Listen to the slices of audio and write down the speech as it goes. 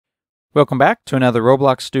Welcome back to another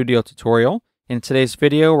Roblox Studio tutorial. In today's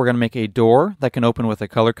video, we're going to make a door that can open with a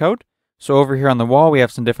color code. So over here on the wall, we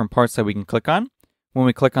have some different parts that we can click on. When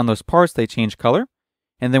we click on those parts, they change color.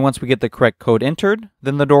 And then once we get the correct code entered,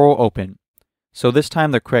 then the door will open. So this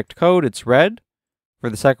time the correct code, it's red. For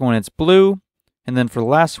the second one, it's blue. And then for the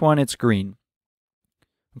last one, it's green.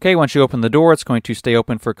 Okay, once you open the door, it's going to stay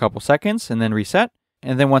open for a couple seconds and then reset.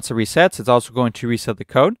 And then once it resets, it's also going to reset the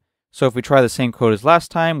code. So if we try the same code as last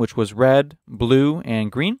time, which was red, blue, and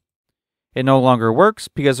green, it no longer works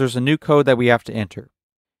because there's a new code that we have to enter.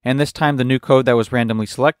 And this time the new code that was randomly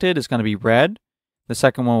selected is going to be red, the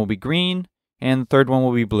second one will be green, and the third one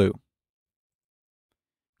will be blue.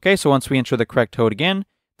 Okay, so once we enter the correct code again,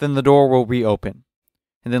 then the door will reopen.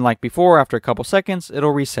 And then like before, after a couple seconds,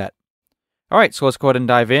 it'll reset. Alright, so let's go ahead and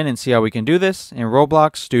dive in and see how we can do this in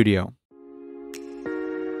Roblox Studio.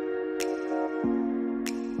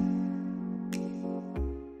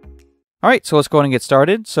 Alright, so let's go ahead and get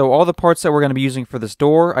started. So all the parts that we're going to be using for this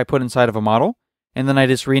door, I put inside of a model, and then I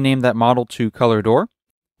just renamed that model to color door.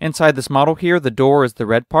 Inside this model here, the door is the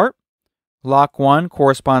red part. Lock 1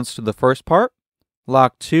 corresponds to the first part.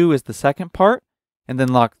 Lock 2 is the second part, and then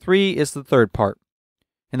lock 3 is the third part.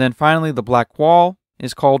 And then finally, the black wall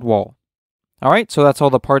is called wall. Alright, so that's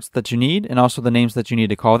all the parts that you need, and also the names that you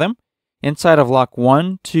need to call them. Inside of lock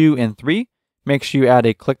 1, 2, and 3, make sure you add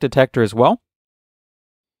a click detector as well.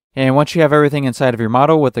 And once you have everything inside of your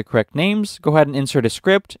model with the correct names, go ahead and insert a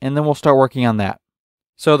script, and then we'll start working on that.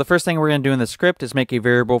 So the first thing we're going to do in the script is make a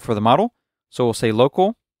variable for the model. So we'll say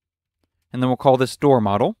local, and then we'll call this door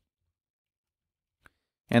model.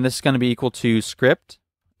 And this is going to be equal to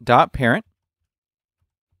script.parent.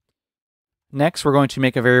 Next, we're going to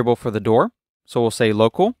make a variable for the door. So we'll say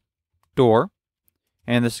local, door,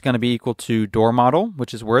 and this is going to be equal to door model,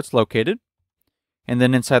 which is where it's located. And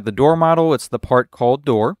then inside the door model, it's the part called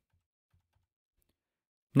door.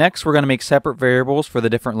 Next, we're going to make separate variables for the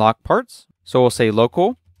different lock parts. So we'll say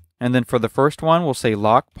local, and then for the first one, we'll say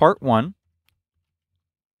lock part 1.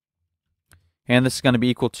 And this is going to be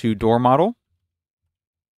equal to door model.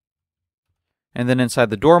 And then inside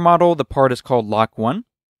the door model, the part is called lock 1.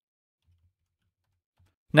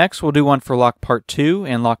 Next, we'll do one for lock part 2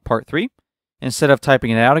 and lock part 3. Instead of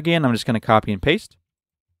typing it out again, I'm just going to copy and paste.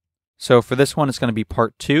 So for this one, it's going to be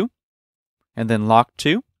part 2, and then lock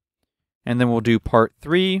 2. And then we'll do part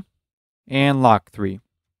 3 and lock 3.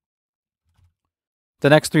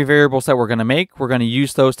 The next 3 variables that we're going to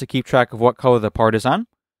use those to keep track of what color the part is on.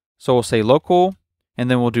 So we'll say local,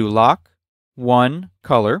 and then we'll do lock 1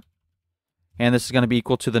 color. And this is going to be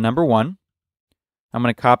equal to the number 1. I'm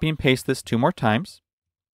going to copy and paste this 2 more times.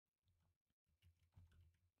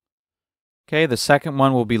 Okay, the second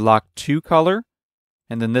one will be lock 2 color.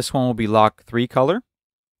 And then this one will be lock 3 color.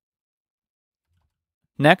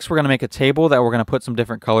 Next, we're going to make a table that we're going to put some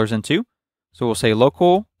different colors into. So we'll say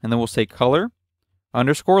local, and then we'll say color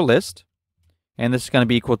underscore list. And this is going to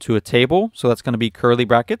be equal to a table, so that's going to be curly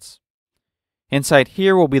brackets. Inside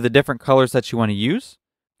here will be the different colors that you want to use.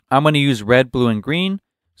 I'm going to use red, blue, and green,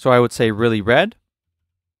 so I would say really red.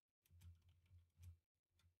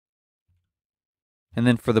 And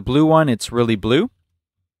then for the blue one, it's really blue.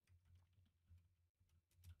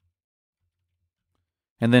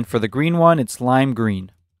 And then for the green one, it's lime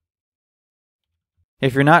green.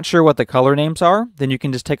 If you're not sure what the color names are, then you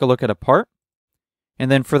can just take a look at a part.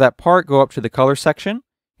 And then for that part, go up to the color section.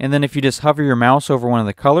 And then if you just hover your mouse over one of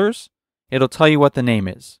the colors, it'll tell you what the name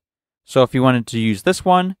is. So if you wanted to use this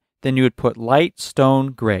one, then you would put light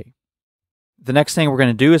stone gray. The next thing we're going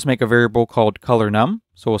to do is make a variable called color num.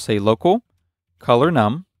 So we'll say local color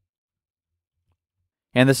num.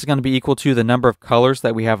 And this is going to be equal to the number of colors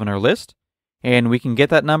that we have in our list. And we can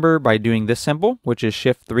get that number by doing this symbol, which is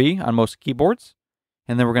Shift 3 on most keyboards.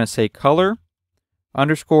 And then we're going to say color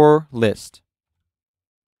underscore list.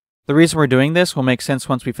 The reason we're doing this will make sense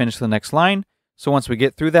once we finish the next line. So once we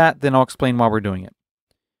get through that, then I'll explain why we're doing it.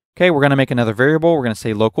 Okay, we're going to make another variable. We're going to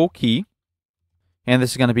say local key. And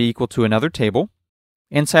this is going to be equal to another table.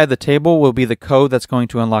 Inside the table will be the code that's going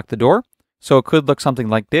to unlock the door. So it could look something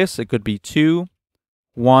like this. It could be 2,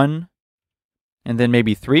 1, and then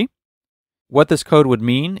maybe 3. What this code would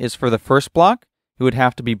mean is for the first block, it would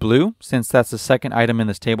have to be blue, since that's the second item in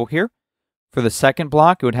this table here. For the second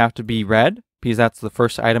block, it would have to be red, because that's the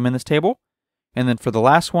first item in this table. And then for the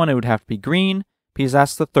last one, it would have to be green, because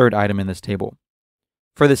that's the third item in this table.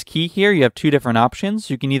 For this key here, you have 2 different options.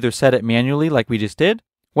 You can either set it manually like we just did.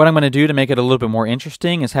 What I'm going to do to make it a little bit more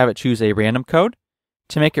interesting is have it choose a random code.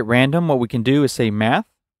 To make it random, what we can do is say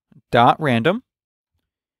math.random.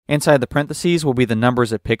 Inside the parentheses will be the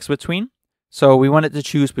numbers it picks between. So we want it to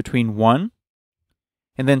choose between 1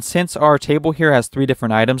 And then since our table here has 3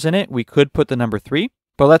 different items in it, we could put the number 3.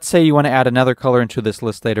 But let's say you want to add another color into this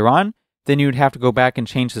list later on, then you'd have to go back and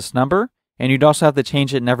change this number, and you'd also have to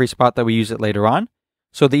change it in every spot that we use it later on.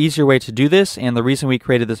 So the easier way to do this, and the reason we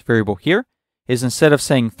created this variable here, is instead of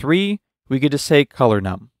saying 3, we could just say color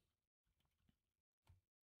num.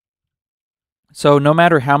 So no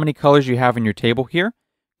matter how many colors you have in your table here,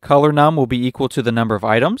 color num will be equal to the number of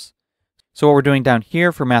items. So what we're doing down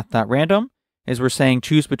here for math.random is we're saying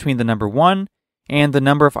choose between the number 1 and the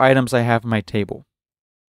number of items I have in my table.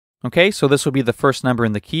 Okay, so this will be the first number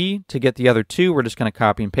in the key. To get the other 2, we're just going to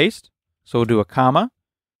copy and paste. So we'll do a comma,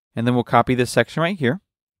 and then we'll copy this section right here.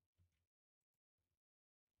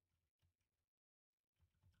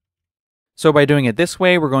 So by doing it this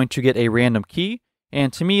way, we're going to get a random key,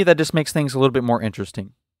 and to me, that just makes things a little bit more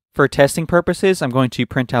interesting. For testing purposes, I'm going to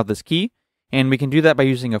print out this key, and we can do that by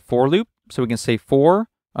using a for loop. So we can say for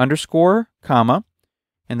underscore comma,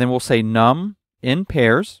 and then we'll say num in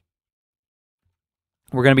pairs.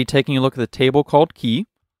 We're going to be taking a look at the table called key.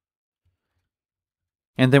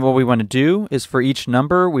 And then what we want to do is for each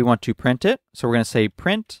number, we want to print it. So we're going to say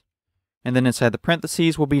print, and then inside the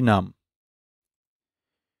parentheses will be num.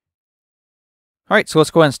 All right, so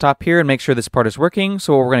let's go ahead and stop here and make sure this part is working.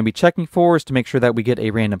 So what we're going to be checking for is to make sure that we get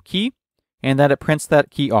a random key and that it prints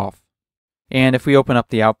that key off. And if we open up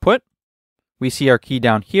the output, we see our key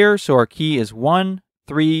down here. So our key is 1,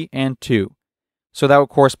 3, and 2. So that will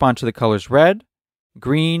correspond to the colors red,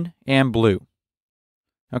 green, and blue.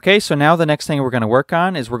 Okay, so now the next thing we're going to work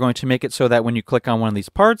on is we're going to make it so that when you click on one of these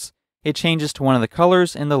parts, it changes to one of the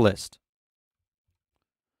colors in the list.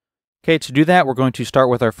 Okay, to do that, we're going to start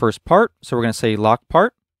with our first part. So we're going to say lock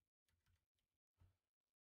part.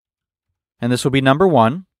 And this will be number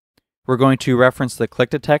 1. We're going to reference the click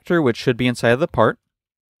detector, which should be inside of the part.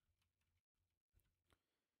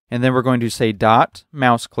 And then we're going to say dot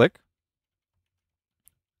mouse click.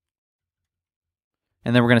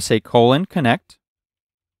 And then we're going to say colon connect.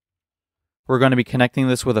 We're going to be connecting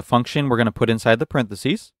this with a function we're going to put inside the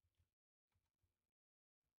parentheses.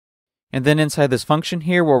 And then inside this function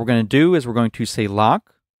here, what we're going to do is we're going to say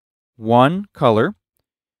lock 1 color.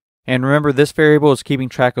 And remember, this variable is keeping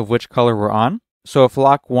track of which color we're on. So if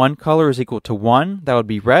lock 1 color is equal to 1, that would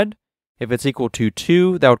be red. If it's equal to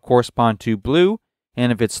 2, that would correspond to blue.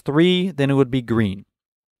 And if it's 3, then it would be green.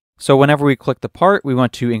 So whenever we click the part, we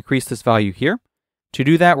want to increase this value here. To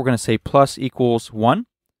do that, we're going to say plus equals 1.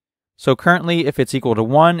 So currently, if it's equal to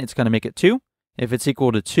 1, it's going to make it 2. If it's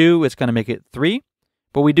equal to 2, it's going to make it 3.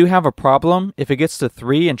 But we do have a problem. If it gets to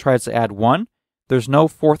 3 and tries to add 1, there's no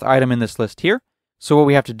 4th item in this list here. So what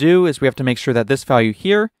we have to do is we have to make sure that this value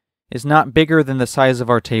here is not bigger than the size of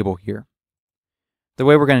our table here. The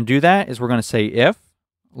way we're going to do that is we're going to say if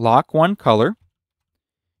lock 1 color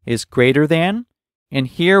is greater than, and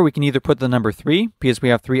here we can either put the number 3 because we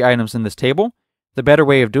have 3 items in this table. The better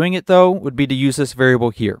way of doing it, though, would be to use this variable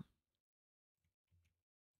here.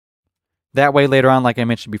 That way, later on, like I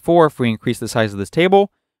mentioned before, if we increase the size of this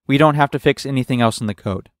table, we don't have to fix anything else in the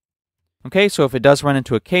code. Okay, so if it does run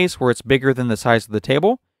into a case where it's bigger than the size of the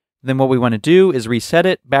table, then what we want to do is reset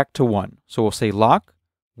it back to 1. So we'll say lock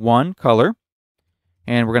 1 color,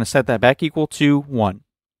 and we're going to set that back equal to 1.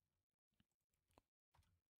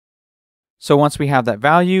 So once we have that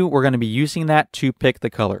value, we're going to be using that to pick the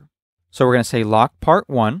color. So we're going to say lock part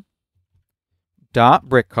 1 dot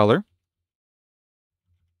brick color,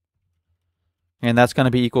 and that's going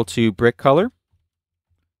to be equal to brick color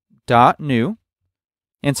dot new.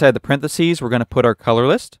 Inside the parentheses, we're going to put our color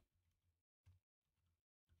list.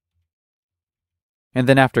 And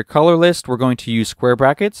then after color list, we're going to use square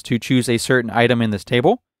brackets to choose a certain item in this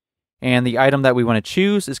table. And the item that we want to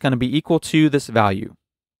choose is going to be equal to this value.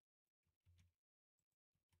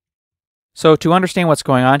 So to understand what's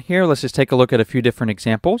going on here, let's just take a look at a few different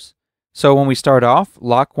examples. So when we start off,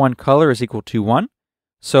 lock 1 color is equal to 1.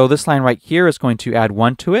 So this line right here is going to add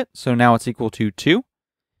 1 to it. So now it's equal to 2.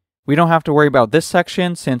 We don't have to worry about this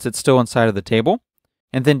section since it's still inside of the table.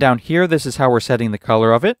 And then down here, this is how we're setting the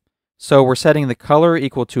color of it. So we're setting the color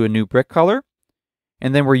equal to a new brick color.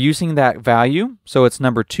 And then we're using that value. So it's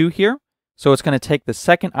number 2 here. So it's going to take the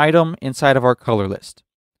second item inside of our color list.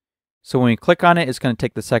 So when we click on it, it's going to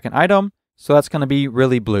take the second item. So that's going to be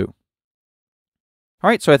really blue. All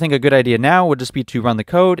right, so I think a good idea now would just be to run the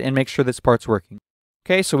code and make sure this part's working.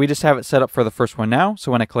 Okay, so we just have it set up for the first one now.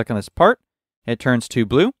 So when I click on this part, it turns to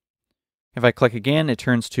blue. If I click again, it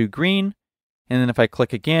turns to green. And then if I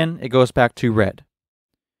click again, it goes back to red.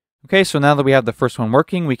 Okay, so now that we have the first one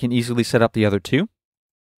working, we can easily set up the other 2.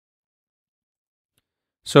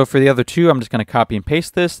 So for the other 2, I'm just going to copy and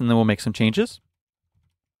paste this, and then we'll make some changes.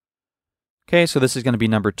 Okay, so this is going to be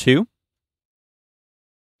number 2.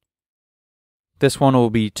 This one will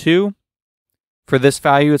be 2. For this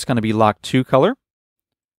value, it's going to be lock 2 color.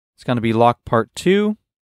 It's going to be lock part 2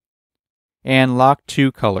 and lock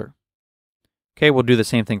 2 color. Okay, we'll do the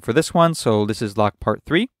same thing for this one. So this is lock part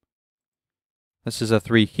 3. This is a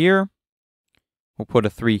 3 here. We'll put a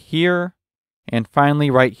 3 here. And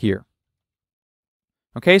finally right here.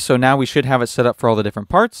 Okay, so now we should have it set up for all the different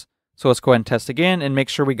parts. So let's go ahead and test again and make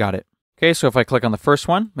sure we got it. Okay, so if I click on the first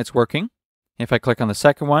one, it's working. If I click on the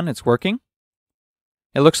second one, it's working.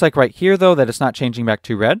 It looks like right here, though, that it's not changing back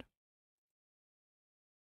to red.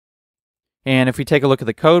 And if we take a look at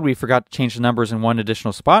the code, we forgot to change the numbers in one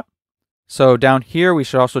additional spot. So down here, we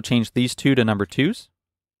should also change these 2 to number 2s.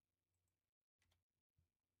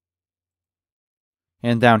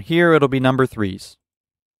 And down here, it'll be number 3s.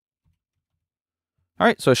 All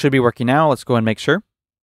right, so it should be working now. Let's go and make sure.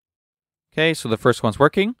 Okay, so the first one's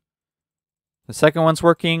working. The second one's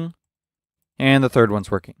working. And the third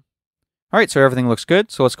one's working. All right, so everything looks good.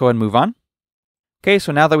 So let's go ahead and move on. Okay,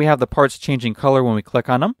 so now that we have the parts changing color when we click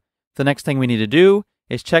on them, the next thing we need to do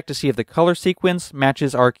is check to see if the color sequence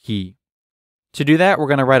matches our key. To do that, we're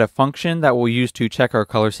going to write a function that we'll use to check our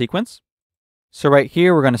color sequence. So right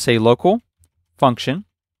here, we're going to say local function.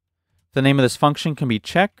 The name of this function can be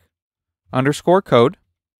check underscore code.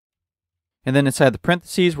 And then inside the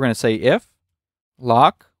parentheses, we're going to say if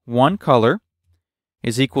lock 1 color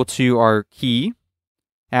is equal to our key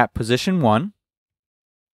at position 1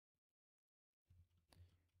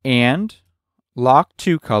 and lock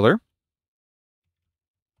 2 color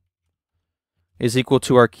is equal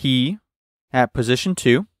to our key at position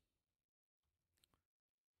 2.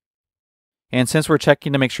 And since we're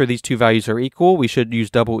checking to make sure these 2 values are equal, we should use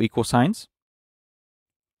double equal signs.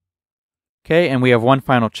 Okay, and we have one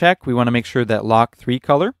final check. We want to make sure that lock 3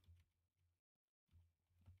 color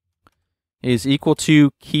is equal to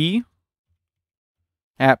key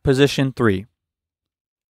at position 3.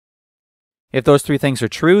 If those 3 things are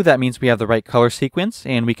true, that means we have the right color sequence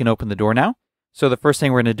and we can open the door now. So the first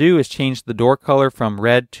thing we're going to do is change the door color from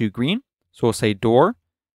red to green. So we'll say door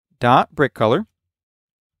dot brick color.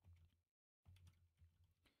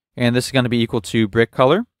 And this is going to be equal to brick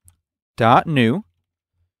color dot new.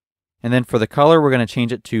 And then for the color, we're going to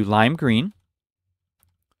change it to lime green.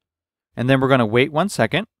 And then we're going to wait 1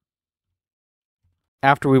 second.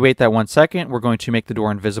 After we wait that 1 second, we're going to make the door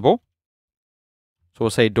invisible. So we'll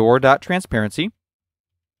say door.transparency.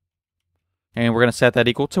 And we're going to set that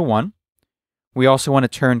equal to 1. We also want to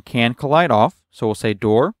turn can collide off. So we'll say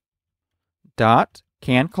door.can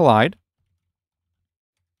collide.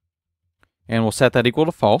 And we'll set that equal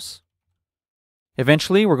to false.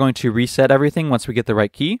 Eventually, we're going to reset everything once we get the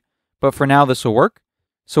right key. But for now, this will work.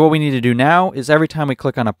 So what we need to do now is every time we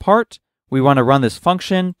click on a part, we want to run this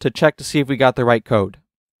function to check to see if we got the right code.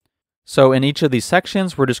 So in each of these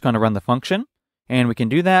sections, we're just going to run the function. And we can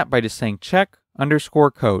do that by just saying check underscore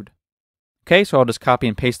code. Okay, so I'll just copy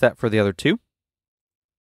and paste that for the other 2.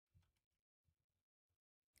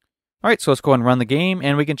 All right, so let's go and run the game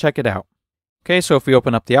and we can check it out. Okay, so if we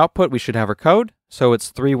open up the output, we should have our code. So it's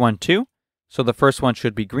 312. So the first one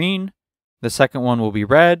should be green. The second one will be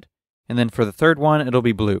red. And then for the third one, it'll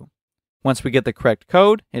be blue. Once we get the correct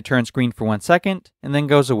code, it turns green for 1 second and then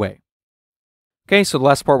goes away. Okay, so the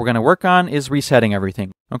last part we're going to work on is resetting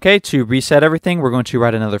everything. Okay, to reset everything, we're going to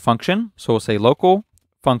write another function. So we'll say local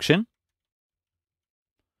function.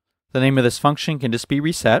 The name of this function can just be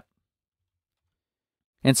reset.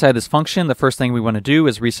 Inside this function, the first thing we want to do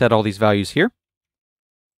is reset all these values here.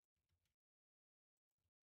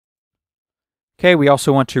 Okay, we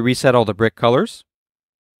also want to reset all the brick colors.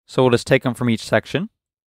 So we'll just take them from each section.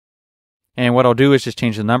 And what I'll do is just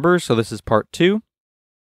change the numbers. So this is part 2. And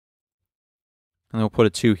then we'll put a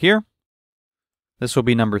 2 here. This will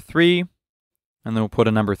be number 3. And then we'll put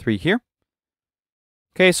a number 3 here.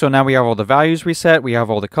 Okay, so now we have all the values reset. We have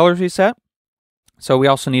all the colors reset. So we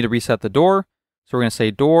also need to reset the door. So we're going to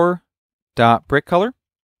say door.brickColor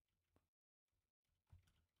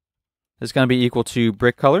is going to be equal to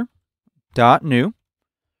brickColor.new.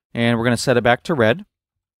 And we're going to set it back to red.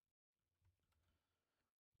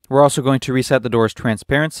 We're also going to reset the door's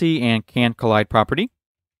transparency and can collide property.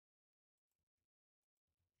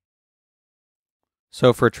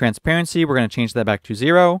 So for transparency, we're going to change that back to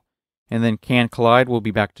 0, and then can collide will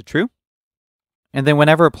be back to true. And then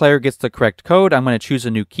whenever a player gets the correct code, I'm going to choose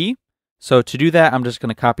a new key. So to do that, I'm just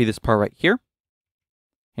going to copy this part right here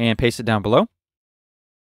and paste it down below.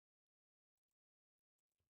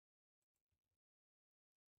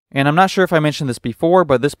 And I'm not sure if I mentioned this before,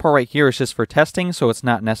 but this part right here is just for testing, so it's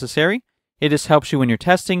not necessary. It just helps you when you're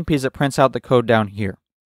testing because it prints out the code down here.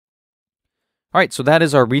 All right, so that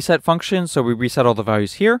is our reset function. So we reset all the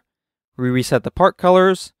values here. We reset the part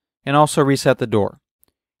colors and also reset the door.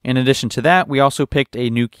 In addition to that, we also picked a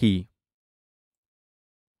new key.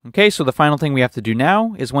 Okay, so the final thing we have to do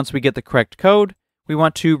now is once we get the correct code, we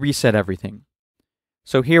want to reset everything.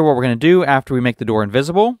 So here what we're going to do after we make the door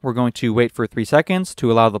invisible, we're going to wait for 3 seconds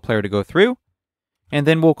to allow the player to go through, and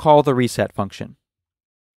then we'll call the reset function.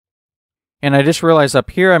 And I just realized up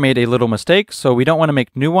here I made a little mistake, so we don't want to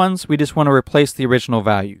make new ones, we just want to replace the original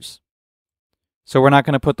values. So we're not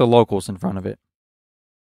going to put the locals in front of it.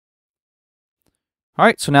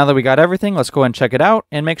 Alright, so now that we got everything, let's go ahead and check it out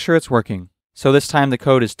and make sure it's working. So this time the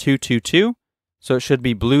code is 222, so it should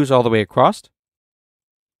be blues all the way across.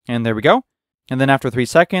 And there we go. And then after 3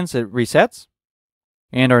 seconds, it resets.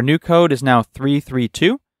 And our new code is now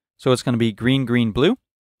 332, so it's going to be green, green, blue.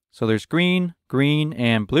 So there's green, green,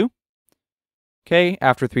 and blue. Okay,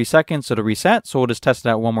 after 3 seconds, it'll reset, so we'll just test it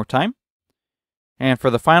out one more time. And for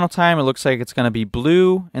the final time, it looks like it's going to be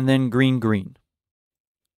blue and then green, green.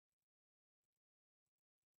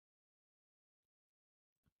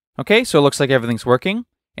 Okay, so it looks like everything's working.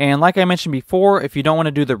 And like I mentioned before, if you don't want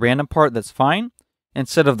to do the random part, that's fine.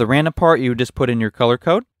 Instead of the random part, you would just put in your color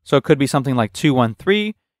code. So it could be something like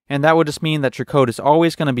 213, and that would just mean that your code is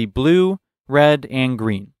always going to be blue, red, and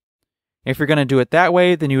green. If you're going to do it that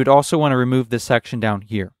way, then you would also want to remove this section down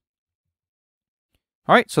here.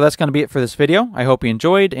 Alright, so that's going to be it for this video. I hope you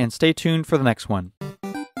enjoyed, and stay tuned for the next one.